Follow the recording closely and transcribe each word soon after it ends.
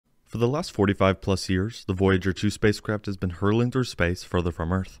For the last 45 plus years, the Voyager 2 spacecraft has been hurling through space further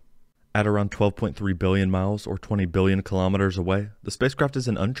from Earth. At around 12.3 billion miles or 20 billion kilometers away, the spacecraft is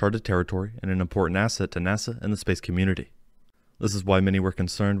in uncharted territory and an important asset to NASA and the space community. This is why many were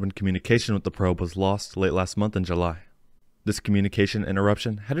concerned when communication with the probe was lost late last month in July. This communication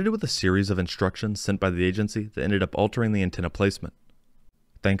interruption had to do with a series of instructions sent by the agency that ended up altering the antenna placement.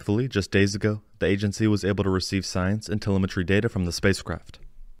 Thankfully, just days ago, the agency was able to receive science and telemetry data from the spacecraft.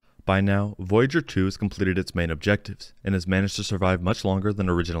 By now, Voyager 2 has completed its main objectives, and has managed to survive much longer than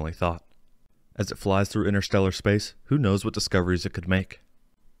originally thought. As it flies through interstellar space, who knows what discoveries it could make.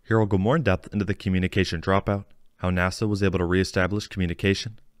 Here I'll go more in depth into the communication dropout, how NASA was able to reestablish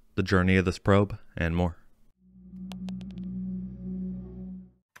communication, the journey of this probe, and more.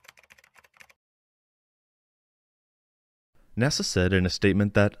 NASA said in a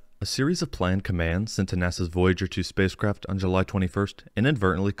statement that a series of planned commands sent to NASA's Voyager 2 spacecraft on July 21st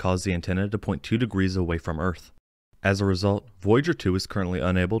inadvertently caused the antenna to point 2 degrees away from Earth. As a result, Voyager 2 is currently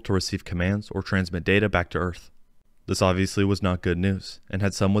unable to receive commands or transmit data back to Earth. This obviously was not good news, and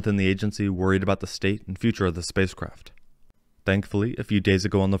had some within the agency worried about the state and future of the spacecraft. Thankfully, a few days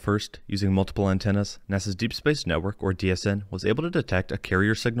ago on the 1st, using multiple antennas, NASA's Deep Space Network, or DSN, was able to detect a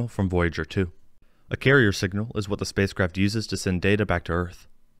carrier signal from Voyager 2. A carrier signal is what the spacecraft uses to send data back to Earth.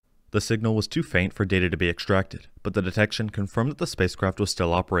 The signal was too faint for data to be extracted, but the detection confirmed that the spacecraft was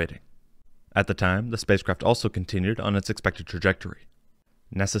still operating. At the time, the spacecraft also continued on its expected trajectory.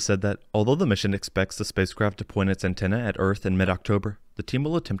 NASA said that, although the mission expects the spacecraft to point its antenna at Earth in mid-October, the team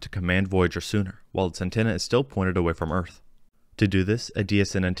will attempt to command Voyager sooner, while its antenna is still pointed away from Earth. To do this, a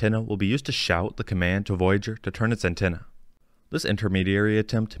DSN antenna will be used to shout the command to Voyager to turn its antenna. This intermediary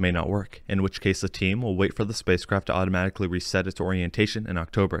attempt may not work, in which case the team will wait for the spacecraft to automatically reset its orientation in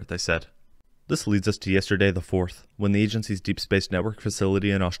October, they said. This leads us to yesterday the 4th, when the agency's Deep Space Network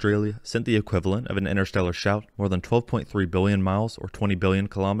facility in Australia sent the equivalent of an interstellar shout more than 12.3 billion miles or 20 billion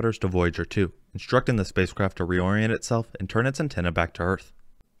kilometers to Voyager 2, instructing the spacecraft to reorient itself and turn its antenna back to Earth.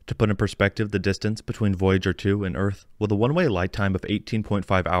 To put in perspective the distance between Voyager 2 and Earth, with a one-way light time of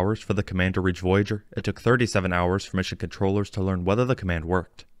 18.5 hours for the command to reach Voyager, it took 37 hours for mission controllers to learn whether the command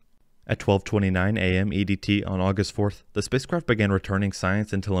worked. At 12:29 a.m. EDT on August 4th, the spacecraft began returning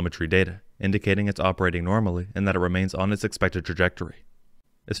science and telemetry data, indicating it's operating normally and that it remains on its expected trajectory.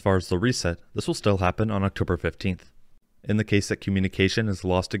 As far as the reset, this will still happen on October 15th. In the case that communication is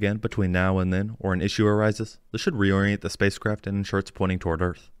lost again between now and then, or an issue arises, this should reorient the spacecraft and ensure it's pointing toward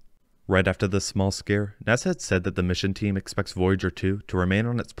Earth. Right after this small scare, NASA had said that the mission team expects Voyager 2 to remain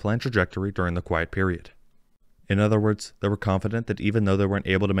on its planned trajectory during the quiet period. In other words, they were confident that even though they weren't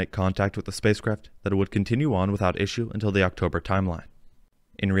able to make contact with the spacecraft, that it would continue on without issue until the October timeline.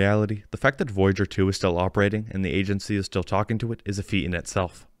 In reality, the fact that Voyager 2 is still operating and the agency is still talking to it is a feat in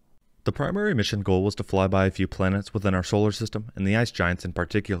itself. The primary mission goal was to fly by a few planets within our solar system and the ice giants in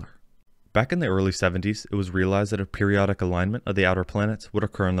particular. Back in the early 70s, it was realized that a periodic alignment of the outer planets would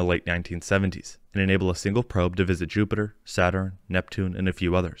occur in the late 1970s and enable a single probe to visit Jupiter, Saturn, Neptune, and a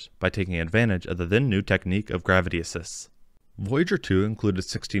few others by taking advantage of the then new technique of gravity assists. Voyager 2 included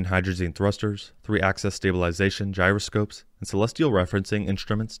 16 hydrazine thrusters, 3-axis stabilization gyroscopes, and celestial referencing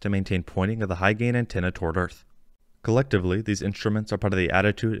instruments to maintain pointing of the high-gain antenna toward Earth. Collectively, these instruments are part of the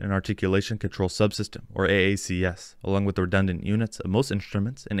Attitude and Articulation Control Subsystem, or AACS, along with the redundant units of most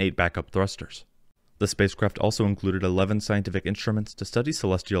instruments and 8 backup thrusters. The spacecraft also included 11 scientific instruments to study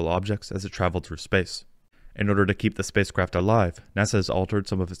celestial objects as it traveled through space. In order to keep the spacecraft alive, NASA has altered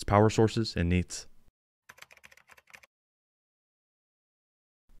some of its power sources and needs.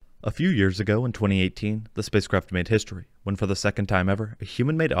 A few years ago, in 2018, the spacecraft made history, when for the second time ever, a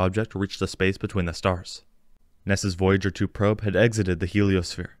human-made object reached the space between the stars. NASA's Voyager 2 probe had exited the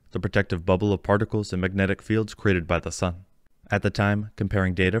heliosphere, the protective bubble of particles and magnetic fields created by the Sun. At the time,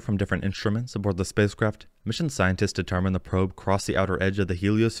 comparing data from different instruments aboard the spacecraft, mission scientists determined the probe crossed the outer edge of the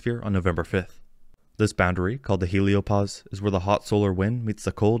heliosphere on November 5th. This boundary, called the heliopause, is where the hot solar wind meets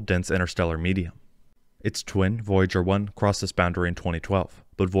the cold, dense interstellar medium. Its twin, Voyager 1, crossed this boundary in 2012,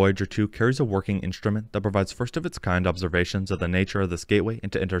 but Voyager 2 carries a working instrument that provides first-of-its-kind observations of the nature of this gateway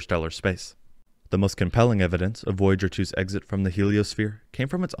into interstellar space. The most compelling evidence of Voyager 2's exit from the heliosphere came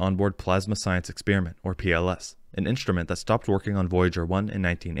from its onboard Plasma Science Experiment, or PLS, an instrument that stopped working on Voyager 1 in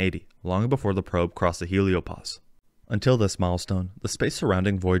 1980, long before the probe crossed the heliopause. Until this milestone, the space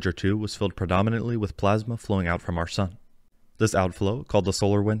surrounding Voyager 2 was filled predominantly with plasma flowing out from our Sun. This outflow, called the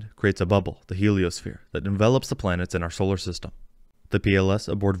solar wind, creates a bubble, the heliosphere, that envelops the planets in our solar system. The PLS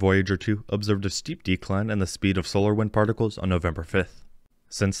aboard Voyager 2 observed a steep decline in the speed of solar wind particles on November 5th.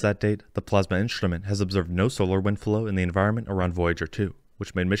 Since that date, the plasma instrument has observed no solar wind flow in the environment around Voyager 2,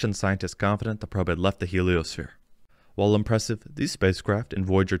 which made mission scientists confident the probe had left the heliosphere. While impressive, these spacecraft, and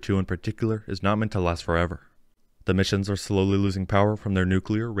Voyager 2 in particular, is not meant to last forever. The missions are slowly losing power from their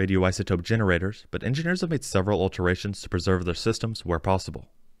nuclear radioisotope generators, but engineers have made several alterations to preserve their systems where possible.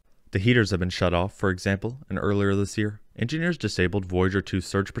 The heaters have been shut off, for example, and earlier this year, engineers disabled Voyager 2's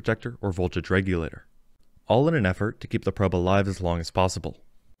surge protector or voltage regulator, all in an effort to keep the probe alive as long as possible.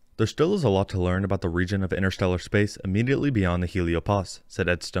 There still is a lot to learn about the region of interstellar space immediately beyond the heliopause, said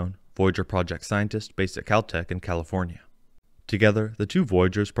Ed Stone, Voyager project scientist based at Caltech in California. Together, the two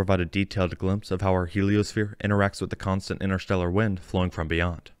Voyagers provide a detailed glimpse of how our heliosphere interacts with the constant interstellar wind flowing from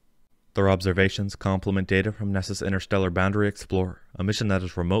beyond. Their observations complement data from NASA's Interstellar Boundary Explorer, a mission that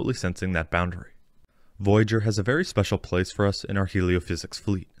is remotely sensing that boundary. Voyager has a very special place for us in our heliophysics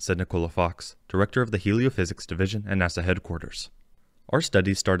fleet, said Nicola Fox, director of the Heliophysics Division at NASA headquarters. Our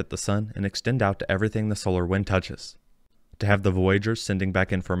studies start at the Sun and extend out to everything the solar wind touches. To have the Voyagers sending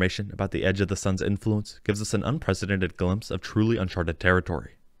back information about the edge of the Sun's influence gives us an unprecedented glimpse of truly uncharted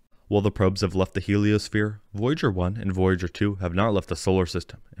territory. While the probes have left the heliosphere, Voyager 1 and Voyager 2 have not left the solar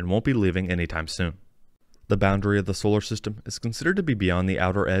system and won't be leaving anytime soon. The boundary of the solar system is considered to be beyond the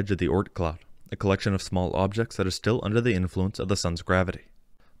outer edge of the Oort cloud, a collection of small objects that are still under the influence of the Sun's gravity.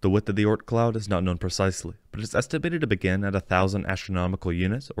 The width of the Oort cloud is not known precisely, but is estimated to begin at 1,000 astronomical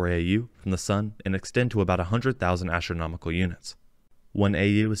units, or AU, from the Sun and extend to about 100,000 astronomical units. 1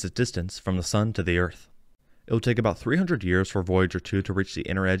 AU is the distance from the Sun to the Earth. It will take about 300 years for Voyager 2 to reach the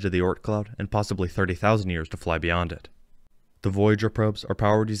inner edge of the Oort cloud and possibly 30,000 years to fly beyond it. The Voyager probes are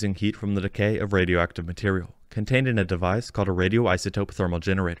powered using heat from the decay of radioactive material, contained in a device called a radioisotope thermal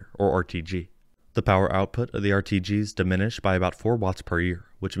generator, or RTG. The power output of the RTGs diminished by about 4 watts per year,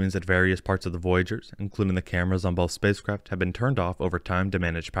 which means that various parts of the Voyagers, including the cameras on both spacecraft, have been turned off over time to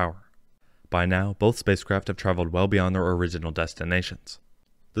manage power. By now, both spacecraft have traveled well beyond their original destinations.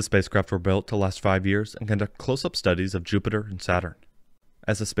 The spacecraft were built to last 5 years and conduct close-up studies of Jupiter and Saturn.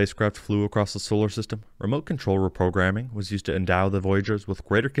 As the spacecraft flew across the solar system, remote control reprogramming was used to endow the Voyagers with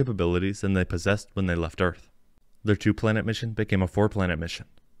greater capabilities than they possessed when they left Earth. Their 2-planet mission became a 4-planet mission.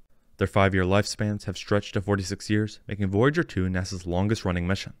 Their 5-year lifespans have stretched to 46 years, making Voyager 2 NASA's longest-running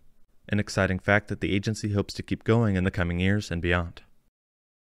mission, an exciting fact that the agency hopes to keep going in the coming years and beyond.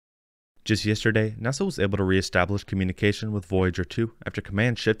 Just yesterday, NASA was able to re-establish communication with Voyager 2 after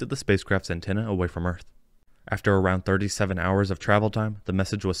command shifted the spacecraft's antenna away from Earth. After around 37 hours of travel time, the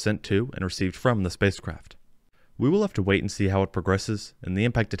message was sent to and received from the spacecraft. We will have to wait and see how it progresses and the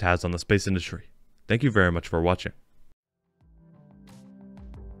impact it has on the space industry. Thank you very much for watching.